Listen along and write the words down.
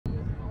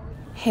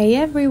Hey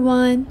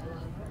everyone!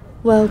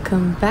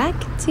 Welcome back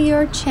to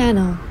your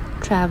channel,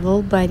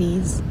 Travel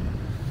Buddies.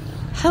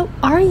 How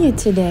are you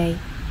today?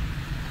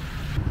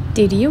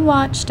 Did you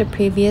watch the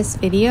previous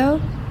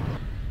video?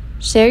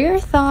 Share your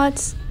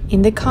thoughts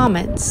in the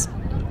comments.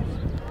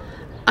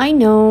 I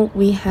know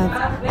we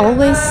have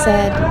always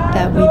said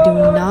that we do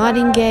not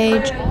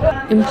engage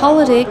in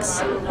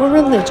politics or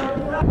religion.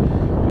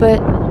 But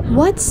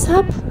what's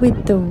up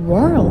with the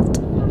world?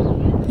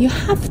 You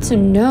have to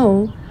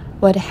know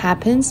what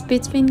happens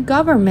between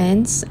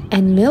governments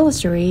and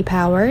military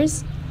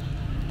powers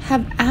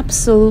have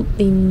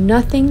absolutely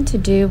nothing to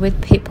do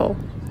with people,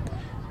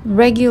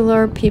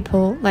 regular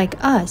people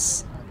like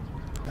us.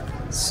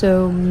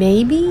 So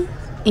maybe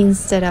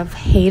instead of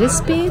hate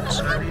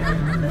speech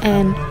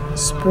and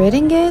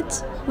spreading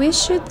it, we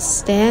should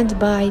stand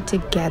by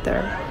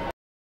together.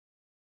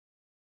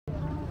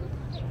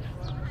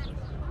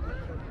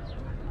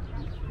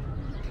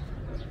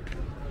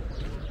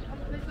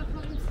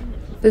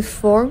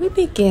 Before we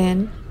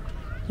begin,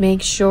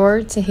 make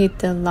sure to hit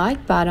the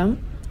like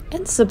button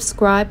and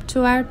subscribe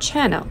to our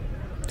channel.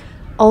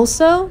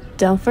 Also,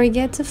 don't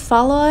forget to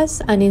follow us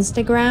on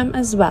Instagram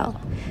as well.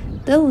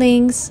 The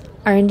links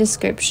are in the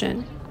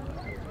description.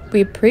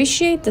 We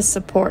appreciate the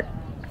support.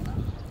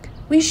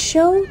 We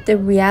show the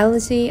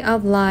reality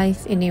of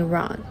life in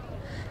Iran,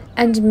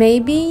 and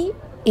maybe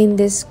in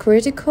these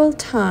critical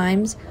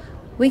times,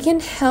 we can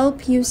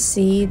help you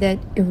see that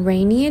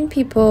Iranian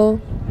people,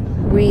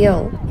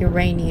 real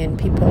Iranian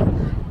people,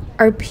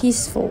 are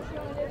peaceful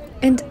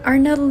and are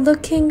not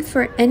looking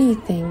for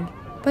anything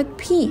but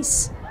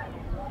peace.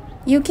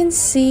 You can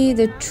see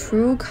the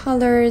true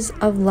colors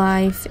of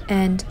life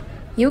and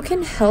you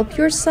can help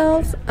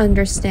yourself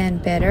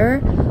understand better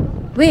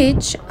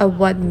which of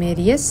what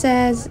media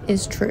says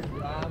is true.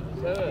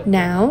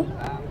 Now,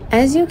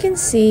 as you can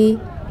see,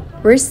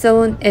 we're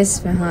still in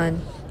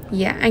Isfahan.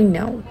 Yeah, I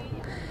know.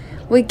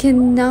 We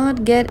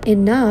cannot get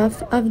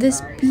enough of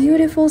this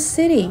beautiful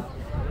city,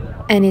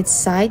 and its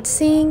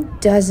sightseeing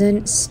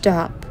doesn't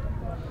stop.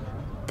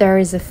 There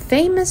is a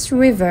famous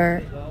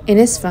river in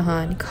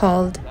Isfahan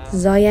called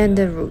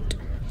Zayanda Rud.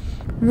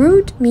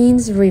 Rud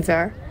means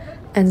river,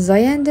 and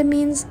Zayanda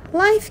means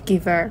life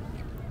giver.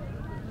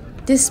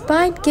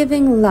 Despite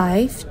giving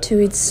life to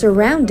its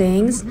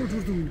surroundings,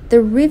 the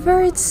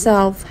river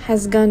itself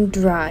has gone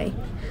dry,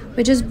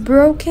 which has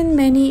broken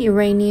many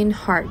Iranian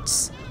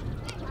hearts.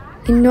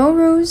 In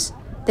Nowruz,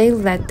 they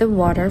let the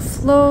water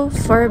flow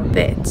for a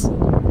bit.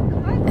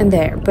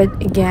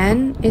 But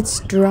again, it's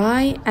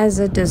dry as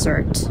a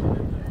desert.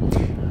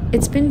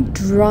 It's been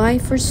dry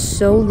for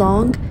so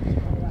long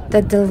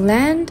that the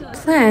land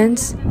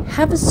plants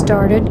have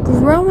started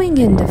growing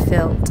in the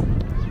field.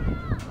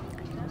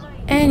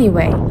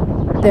 Anyway,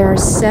 there are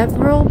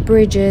several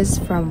bridges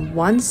from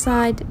one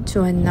side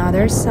to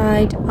another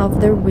side of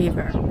the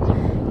river.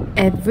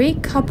 Every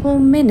couple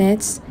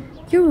minutes,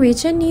 you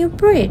reach a new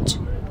bridge.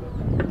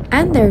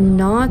 And they're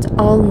not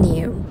all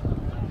new.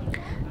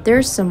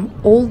 There's some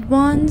old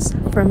ones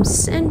from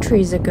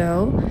centuries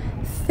ago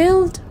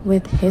filled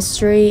with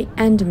history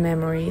and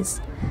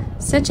memories,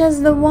 such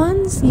as the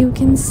ones you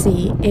can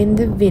see in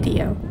the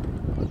video.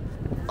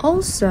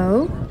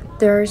 Also,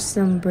 there are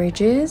some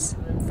bridges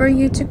for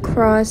you to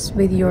cross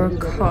with your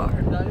car.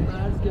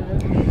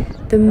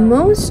 The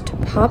most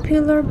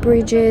popular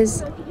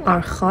bridges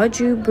are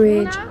Khaju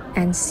Bridge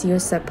and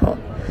Siusepo,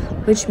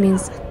 which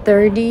means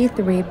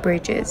 33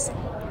 bridges.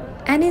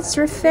 And it's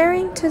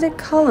referring to the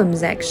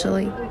columns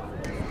actually.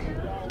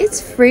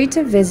 It's free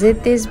to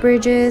visit these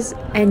bridges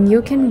and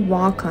you can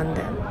walk on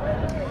them.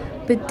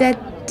 But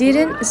that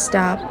didn't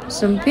stop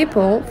some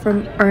people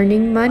from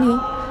earning money,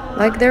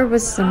 like there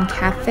was some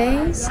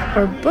cafes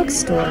or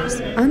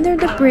bookstores under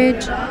the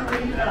bridge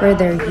where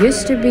there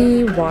used to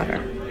be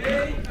water.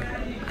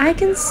 I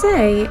can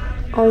say,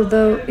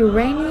 although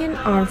Iranians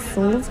are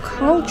full of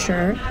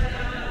culture,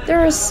 there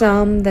are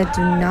some that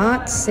do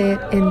not sit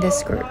in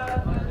this group.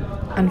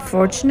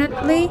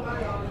 Unfortunately,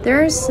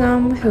 there are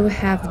some who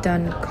have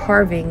done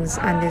carvings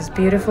on these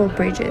beautiful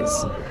bridges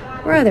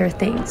or other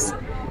things,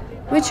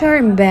 which are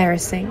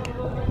embarrassing.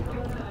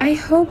 I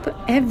hope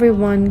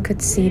everyone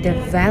could see the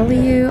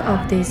value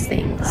of these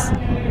things.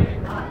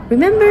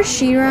 Remember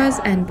Shiraz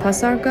and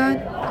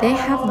Pasargad? They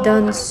have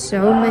done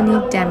so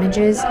many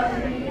damages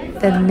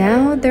that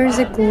now there's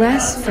a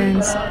glass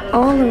fence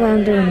all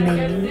around the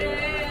remaining.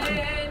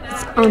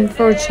 It's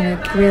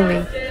unfortunate,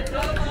 really.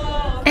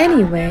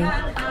 Anyway,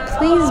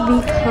 please be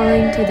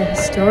kind to the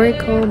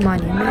historical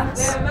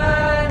monuments.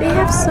 They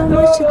have so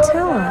much to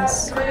tell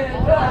us.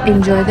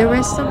 Enjoy the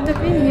rest of the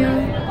video.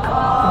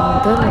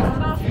 All the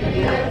way.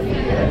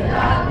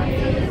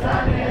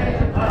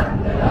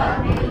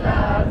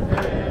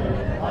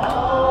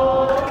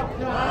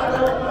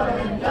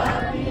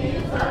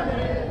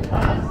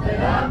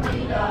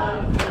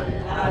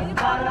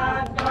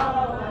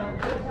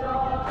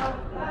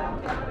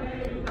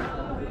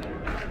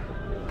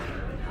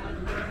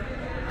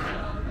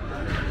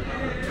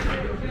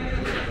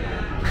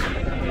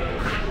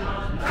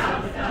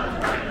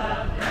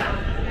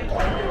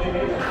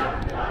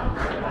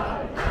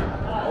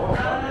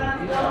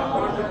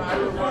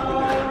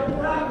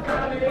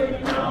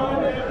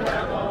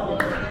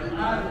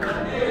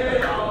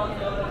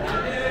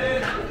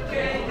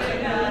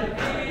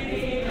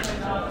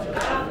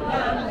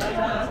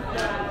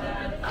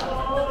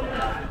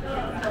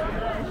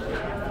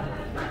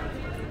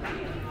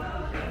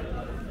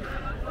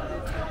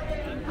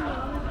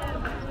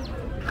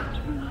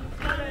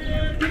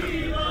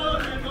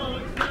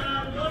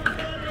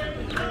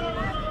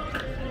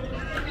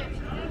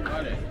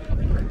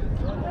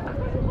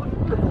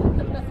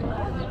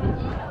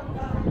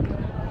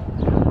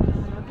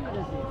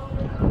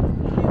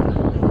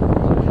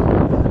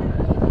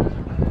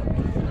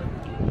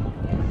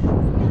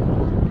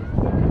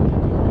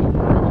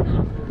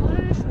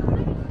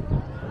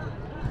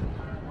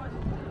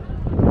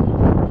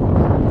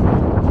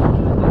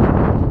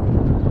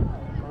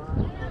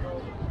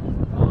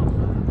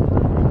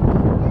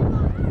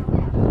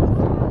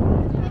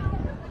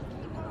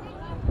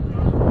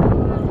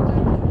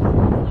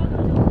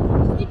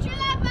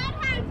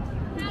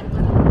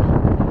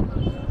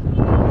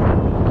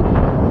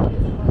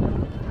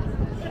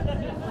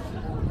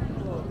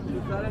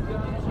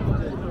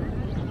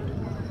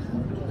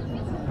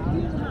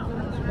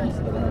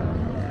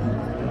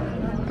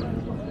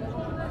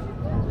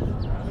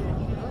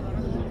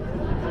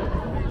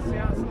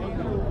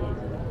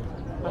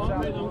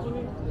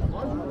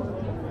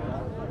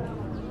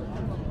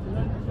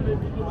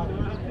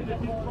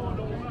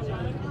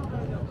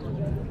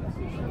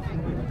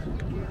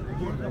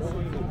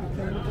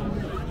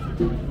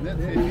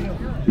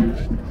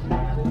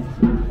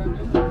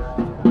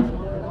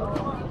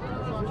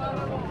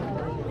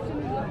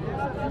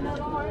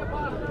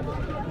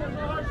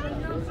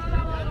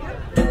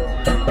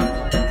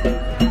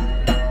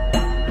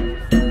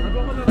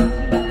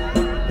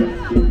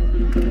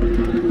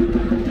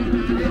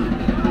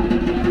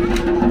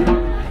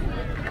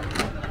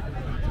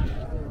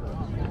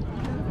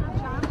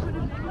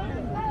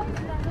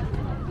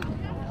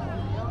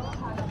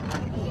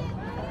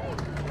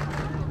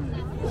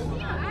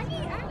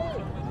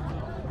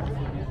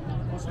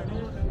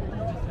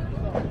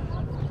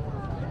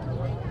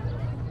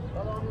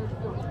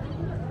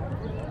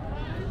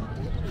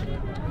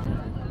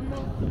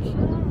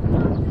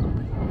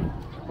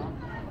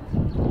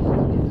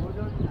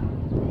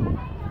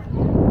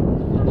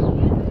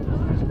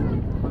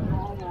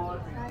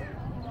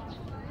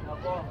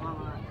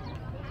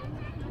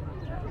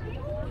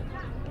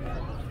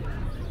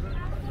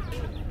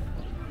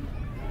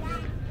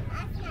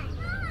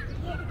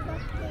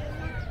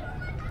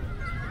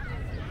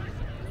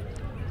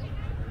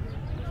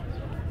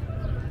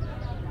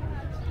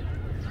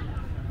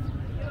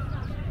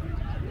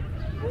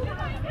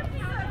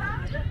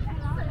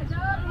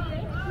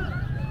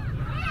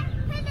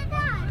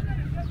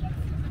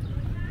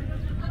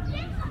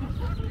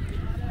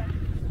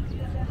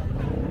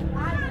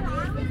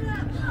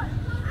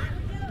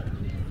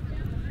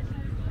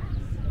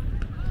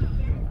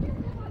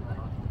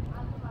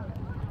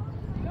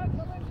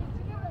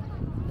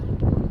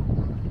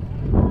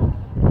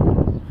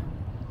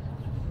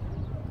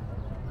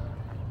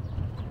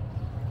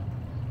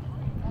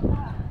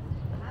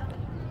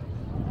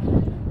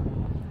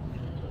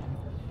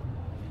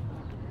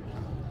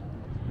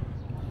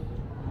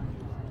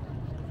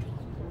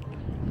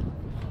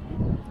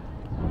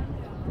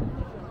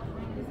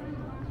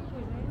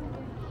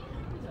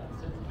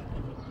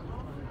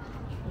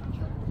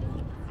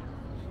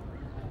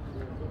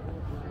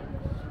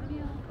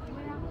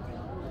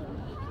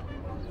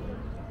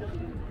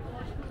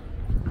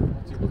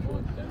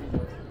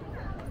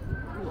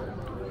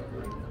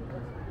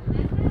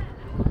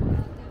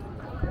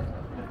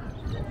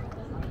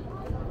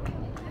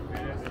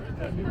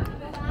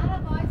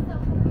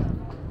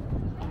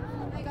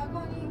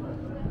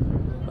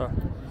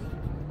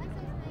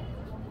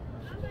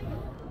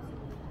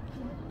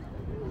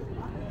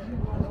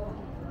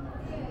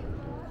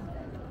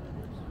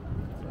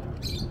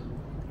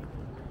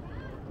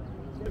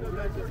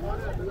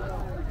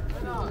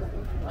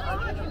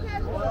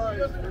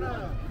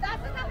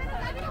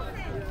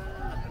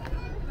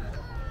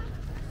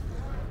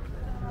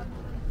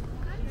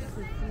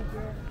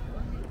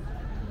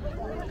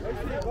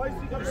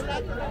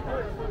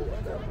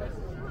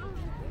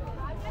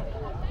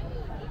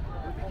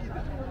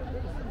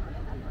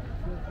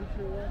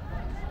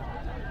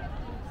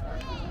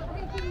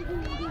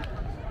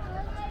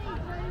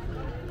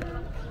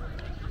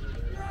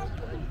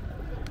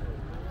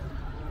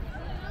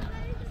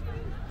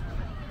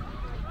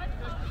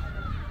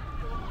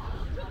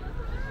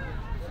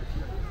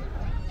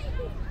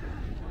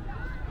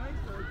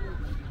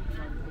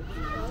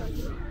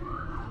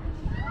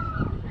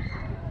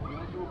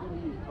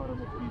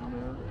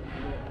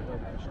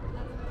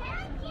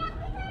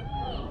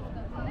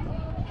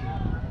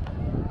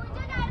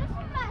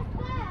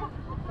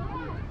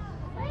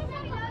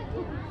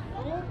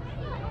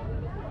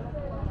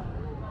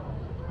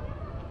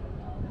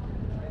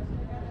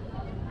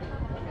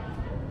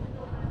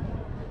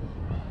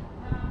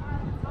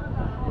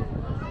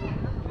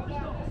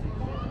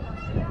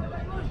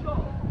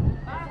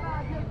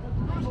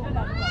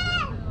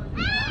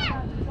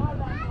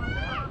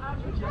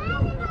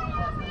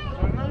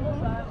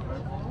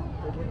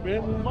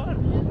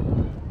 بهمون